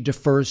because she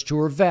defers to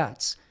her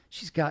vets.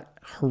 She's got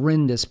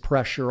horrendous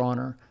pressure on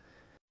her.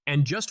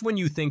 And just when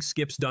you think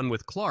Skip's done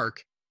with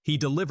Clark, he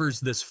delivers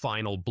this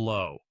final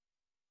blow.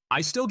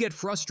 I still get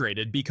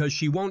frustrated because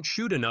she won't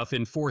shoot enough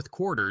in fourth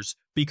quarters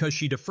because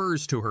she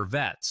defers to her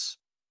vets.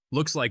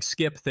 Looks like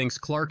Skip thinks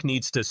Clark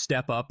needs to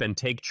step up and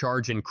take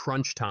charge in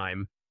crunch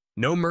time.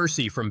 No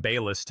mercy from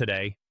Bayless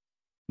today.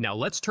 Now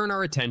let's turn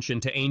our attention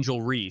to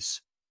Angel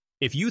Reese.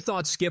 If you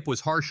thought Skip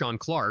was harsh on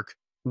Clark,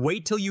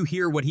 wait till you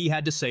hear what he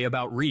had to say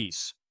about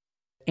Reese.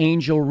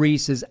 Angel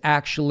Reese is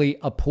actually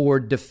a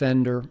poor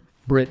defender,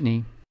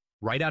 Brittany.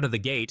 Right out of the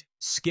gate,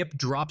 Skip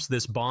drops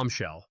this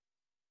bombshell.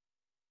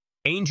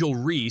 Angel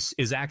Reese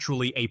is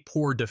actually a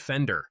poor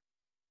defender.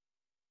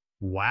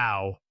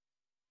 Wow.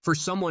 For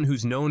someone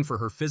who's known for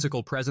her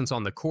physical presence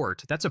on the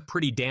court, that's a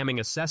pretty damning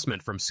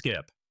assessment from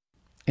Skip.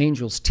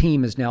 Angel's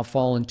team has now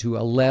fallen to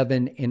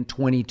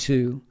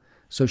 11-22,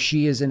 so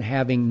she isn't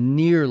having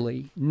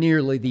nearly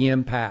the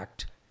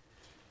impact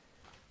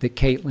that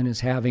Caitlin is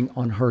having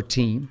on her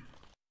team.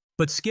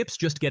 But Skip's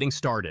just getting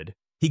started.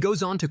 He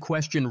goes on to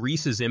question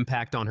Reese's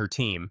impact on her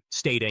team,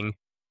 stating,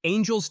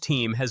 Angel's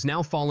team has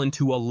now fallen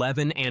to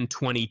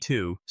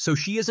 11-22, so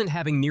she isn't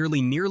having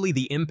nearly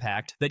the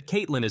impact that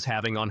Caitlin is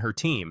having on her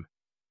team.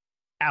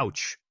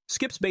 Ouch.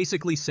 Skip's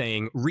basically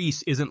saying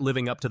Reese isn't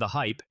living up to the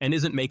hype and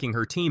isn't making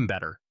her team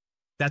better.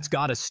 That's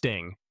gotta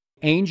sting.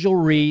 Angel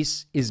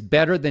Reese is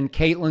better than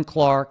Caitlin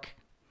Clark,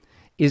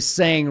 is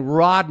saying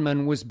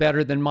Rodman was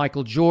better than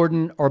Michael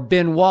Jordan or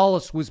Ben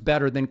Wallace was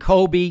better than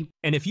Kobe.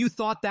 And if you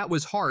thought that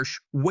was harsh,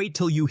 wait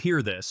till you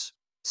hear this.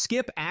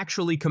 Skip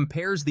actually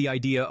compares the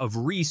idea of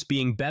Reese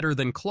being better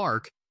than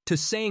Clark to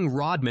saying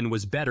Rodman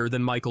was better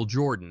than Michael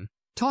Jordan.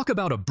 Talk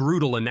about a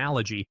brutal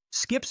analogy.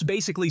 Skip's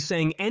basically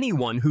saying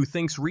anyone who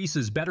thinks Reese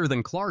is better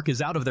than Clark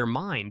is out of their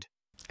mind.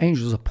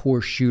 Angel's a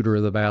poor shooter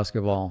of the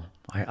basketball.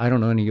 I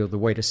don't know any other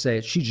way to say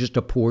it. She's just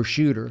a poor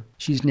shooter.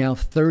 She's now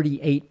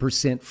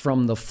 38%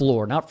 from the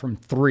floor, not from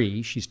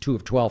 3. She's 2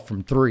 of 12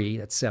 from 3.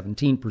 That's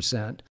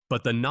 17%.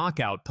 But the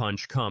knockout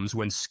punch comes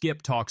when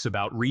Skip talks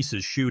about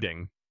Reese's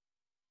shooting.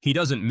 He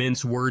doesn't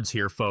mince words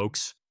here,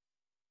 folks.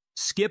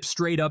 Skip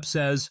straight up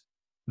says,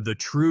 "The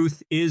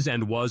truth is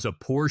and was a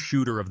poor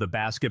shooter of the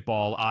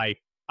basketball. I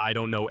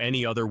don't know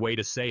any other way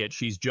to say it.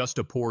 She's just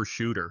a poor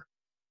shooter."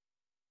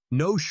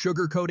 No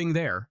sugarcoating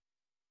there.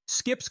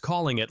 Skip's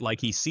calling it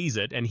like he sees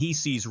it, and he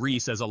sees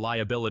Reese as a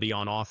liability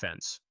on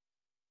offense.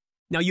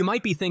 Now you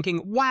might be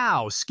thinking,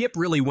 wow, Skip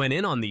really went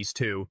in on these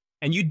two,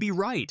 and you'd be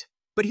right.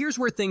 But here's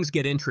where things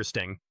get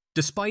interesting.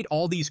 Despite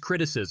all these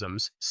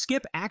criticisms,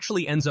 Skip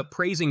actually ends up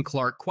praising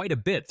Clark quite a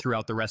bit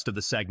throughout the rest of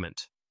the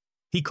segment.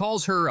 He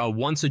calls her a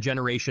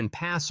once-a-generation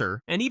passer,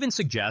 and even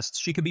suggests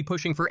she could be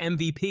pushing for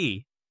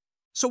MVP.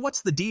 So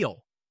what's the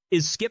deal?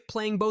 Is Skip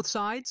playing both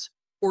sides?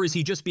 Or is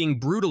he just being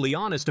brutally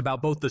honest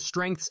about both the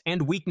strengths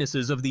and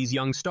weaknesses of these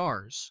young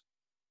stars?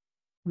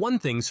 One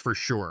thing's for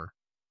sure.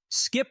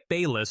 Skip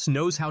Bayless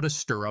knows how to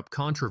stir up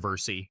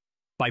controversy.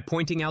 By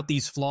pointing out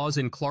these flaws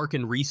in Clark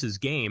and Reese's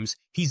games,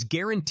 he's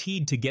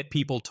guaranteed to get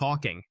people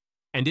talking.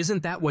 And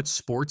isn't that what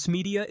sports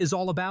media is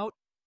all about?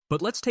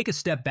 But let's take a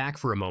step back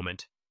for a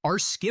moment. Are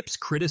Skip's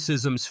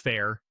criticisms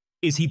fair?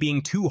 Is he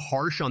being too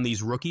harsh on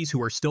these rookies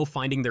who are still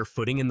finding their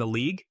footing in the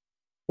league?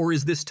 Or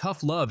is this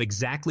tough love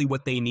exactly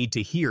what they need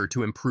to hear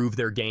to improve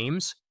their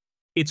games?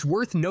 It's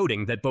worth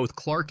noting that both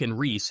Clark and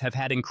Reese have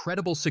had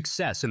incredible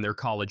success in their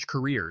college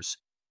careers.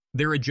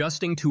 They're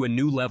adjusting to a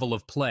new level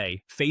of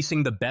play,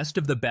 facing the best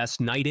of the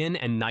best night in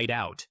and night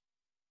out.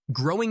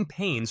 Growing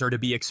pains are to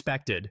be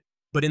expected,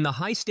 but in the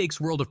high-stakes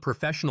world of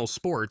professional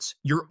sports,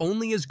 you're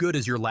only as good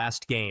as your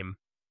last game.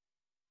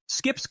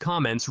 Skip's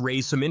comments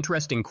raise some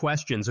interesting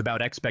questions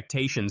about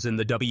expectations in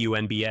the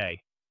WNBA.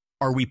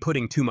 Are we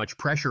putting too much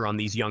pressure on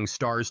these young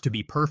stars to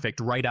be perfect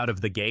right out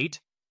of the gate?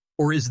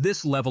 Or is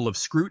this level of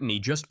scrutiny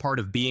just part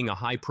of being a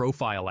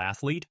high-profile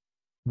athlete?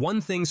 One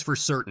thing's for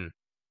certain.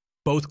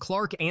 Both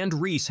Clark and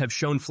Reese have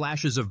shown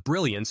flashes of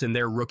brilliance in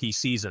their rookie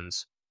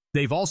seasons.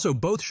 They've also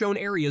both shown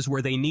areas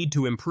where they need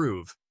to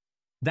improve.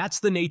 That's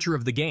the nature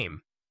of the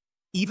game.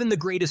 Even the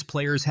greatest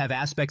players have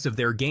aspects of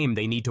their game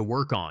they need to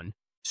work on.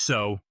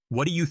 So,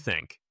 what do you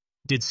think?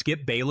 Did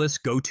Skip Bayless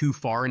go too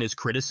far in his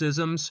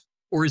criticisms?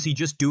 Or is he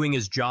just doing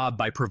his job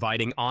by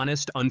providing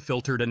honest,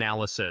 unfiltered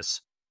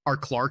analysis? Are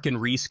Clark and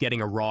Reese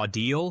getting a raw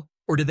deal,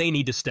 or do they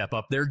need to step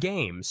up their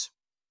games?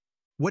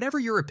 Whatever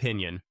your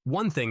opinion,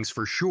 one thing's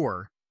for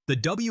sure. The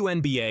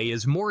WNBA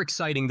is more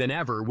exciting than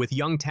ever with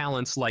young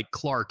talents like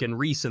Clark and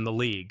Reese in the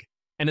league.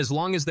 And as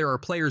long as there are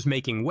players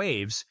making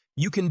waves,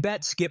 you can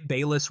bet Skip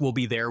Bayless will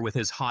be there with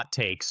his hot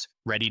takes,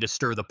 ready to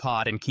stir the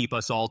pot and keep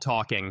us all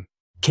talking.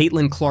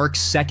 Caitlin Clark's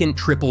second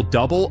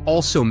triple-double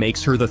also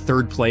makes her the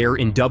third player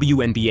in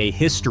WNBA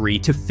history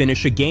to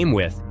finish a game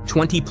with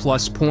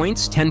 20-plus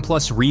points,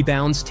 10-plus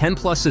rebounds,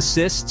 10-plus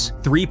assists,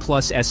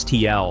 3-plus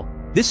STL.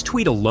 This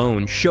tweet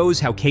alone shows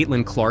how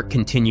Caitlin Clark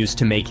continues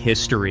to make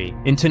history.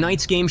 In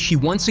tonight's game, she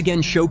once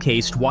again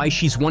showcased why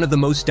she's one of the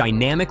most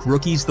dynamic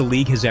rookies the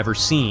league has ever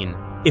seen.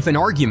 If an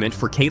argument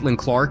for Caitlin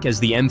Clark as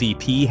the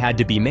MVP had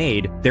to be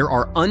made, there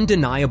are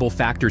undeniable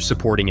factors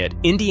supporting it.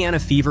 Indiana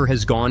Fever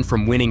has gone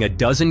from winning a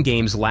dozen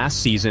games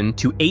last season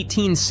to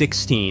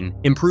 18-16,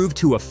 improved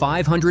to a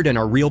 500 and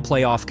are real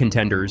playoff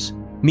contenders.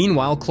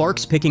 Meanwhile,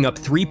 Clark's picking up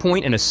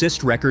 3-point and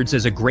assist records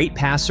as a great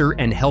passer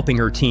and helping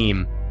her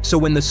team. So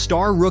when the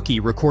star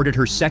rookie recorded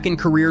her second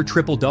career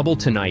triple-double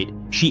tonight,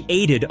 she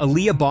aided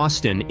Aayliah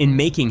Boston in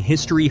making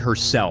history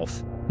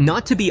herself.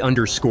 Not to be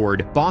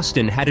underscored,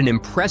 Boston had an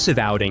impressive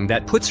outing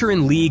that puts her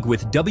in league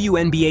with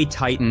WNBA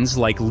titans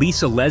like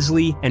Lisa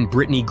Leslie and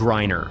Brittany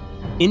Griner.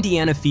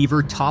 Indiana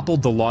Fever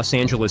toppled the Los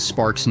Angeles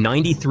Sparks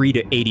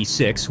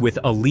 93-86 with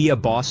Aayliah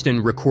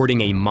Boston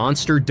recording a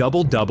monster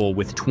double-double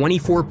with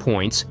 24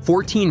 points,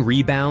 14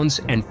 rebounds,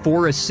 and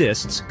 4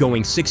 assists,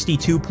 going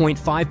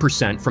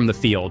 62.5% from the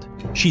field.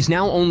 She's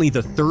now only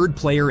the third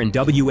player in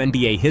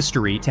WNBA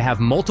history to have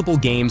multiple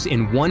games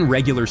in one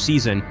regular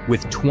season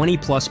with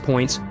 20-plus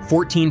points,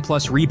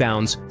 14-plus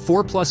rebounds,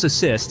 4-plus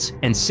assists,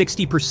 and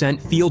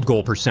 60% field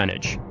goal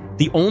percentage.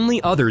 The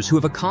only others who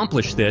have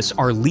accomplished this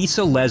are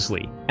Lisa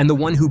Leslie and the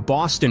one who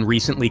Boston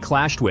recently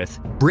clashed with,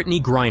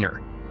 Brittany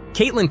Griner.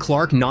 Caitlin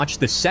Clark notched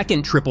the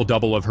second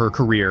triple-double of her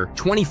career,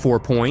 24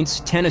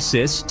 points, 10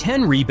 assists,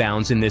 10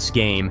 rebounds in this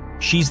game.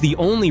 She's the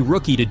only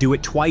rookie to do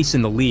it twice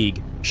in the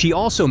league. She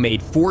also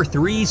made 4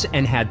 threes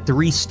and had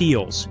 3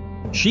 steals.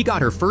 She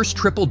got her first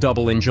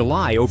triple-double in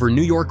July over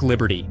New York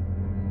Liberty.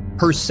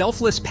 Her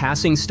selfless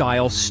passing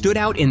style stood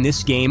out in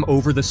this game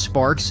over the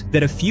Sparks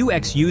that a few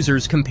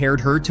ex-users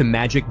compared her to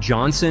Magic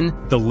Johnson,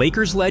 the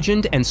Lakers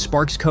legend and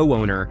Sparks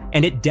co-owner,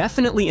 and it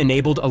definitely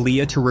enabled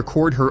Aayliah to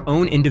record her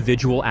own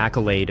individual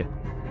accolade.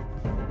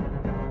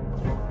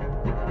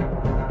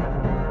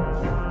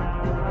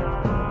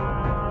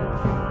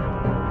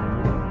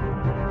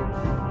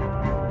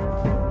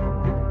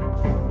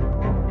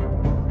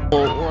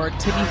 Or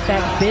Timmy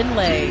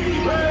Finlay.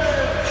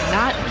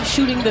 not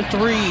shooting the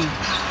three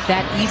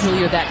that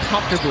easily or that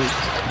comfortably.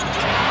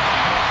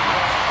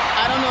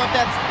 I don't know if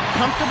that's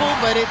comfortable,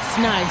 but it's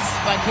nice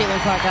by Caitlin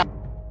Clark.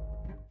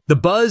 The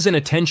buzz and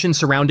attention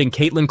surrounding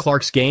Caitlin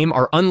Clark's game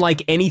are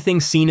unlike anything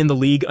seen in the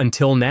league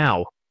until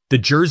now. The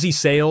jersey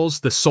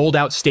sales, the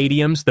sold-out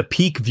stadiums, the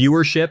peak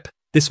viewership,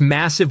 this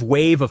massive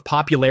wave of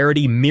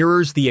popularity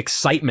mirrors the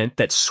excitement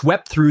that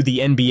swept through the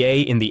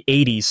NBA in the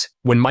 80s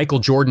when Michael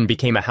Jordan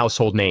became a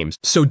household name.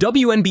 So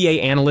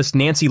WNBA analyst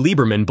Nancy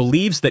Lieberman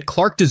believes that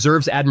Clark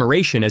deserves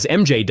admiration as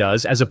MJ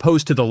does, as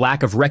opposed to the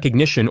lack of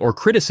recognition or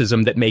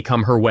criticism that may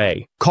come her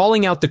way.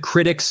 Calling out the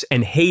critics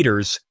and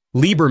haters,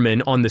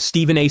 Lieberman on the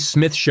Stephen A.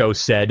 Smith Show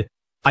said,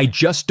 "I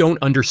just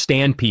don't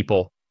understand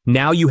people.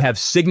 Now you have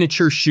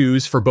signature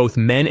shoes for both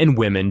men and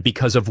women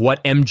because of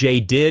what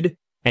MJ did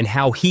and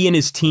how he and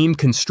his team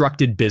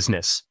constructed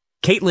business.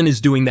 Caitlin is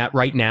doing that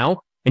right now,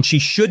 and she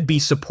should be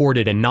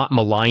supported and not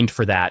maligned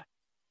for that."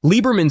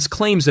 Lieberman's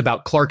claims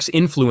about Clark's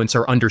influence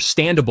are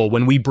understandable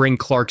when we bring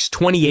Clark's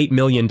 $28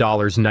 million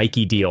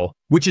Nike deal,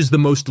 which is the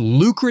most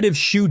lucrative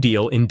shoe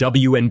deal in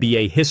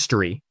WNBA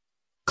history.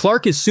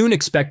 Clark is soon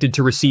expected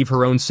to receive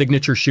her own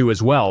signature shoe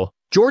as well.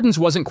 Jordan's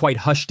wasn't quite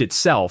hushed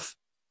itself.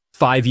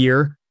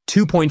 5-year,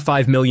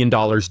 $2.5 million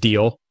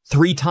deal,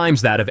 3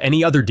 times that of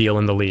any other deal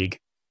in the league.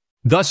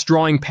 Thus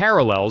drawing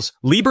parallels,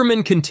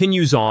 Lieberman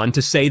continues on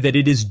to say that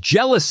it is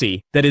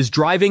jealousy that is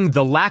driving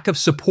the lack of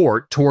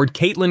support toward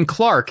Caitlin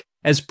Clark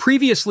as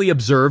previously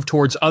observed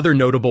towards other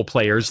notable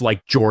players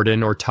like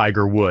Jordan or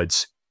Tiger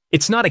Woods.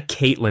 It's not a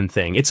Caitlin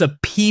thing, it's a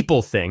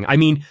people thing. I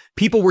mean,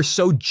 people were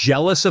so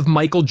jealous of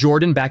Michael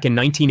Jordan back in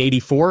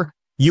 1984.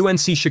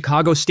 UNC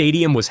Chicago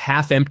Stadium was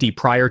half empty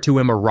prior to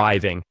him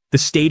arriving. The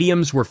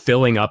stadiums were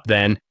filling up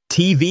then.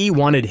 TV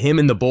wanted him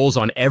and the Bulls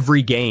on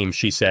every game,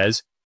 she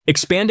says.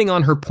 Expanding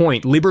on her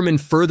point, Lieberman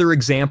further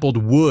exampled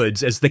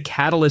Woods as the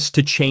catalyst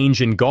to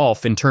change in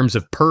golf in terms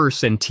of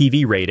purse and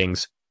TV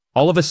ratings.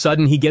 All of a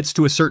sudden, he gets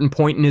to a certain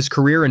point in his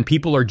career and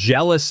people are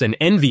jealous and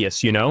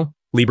envious, you know,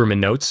 Lieberman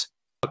notes.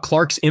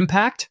 Clark's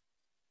impact?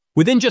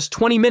 Within just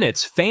 20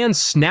 minutes, fans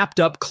snapped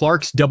up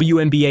Clark's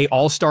WNBA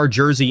All-Star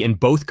jersey in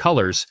both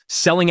colors,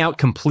 selling out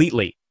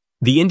completely.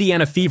 The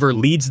Indiana Fever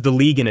leads the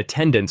league in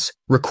attendance,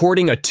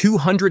 recording a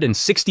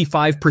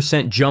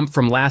 265% jump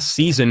from last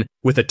season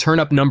with a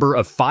turn-up number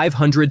of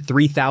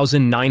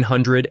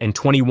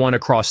 503,921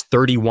 across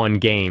 31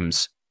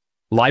 games.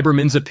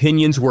 Lieberman's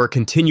opinions were a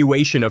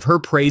continuation of her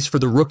praise for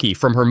the rookie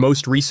from her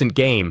most recent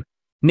game.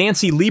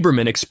 Nancy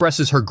Lieberman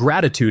expresses her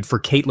gratitude for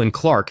Caitlin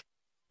Clark.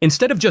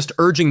 Instead of just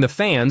urging the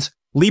fans,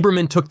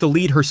 Lieberman took the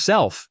lead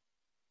herself.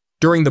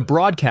 During the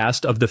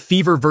broadcast of the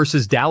Fever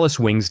vs. Dallas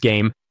Wings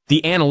game,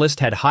 the analyst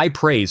had high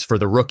praise for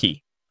the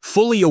rookie.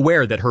 Fully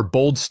aware that her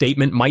bold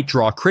statement might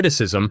draw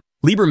criticism,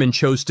 Lieberman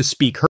chose to speak her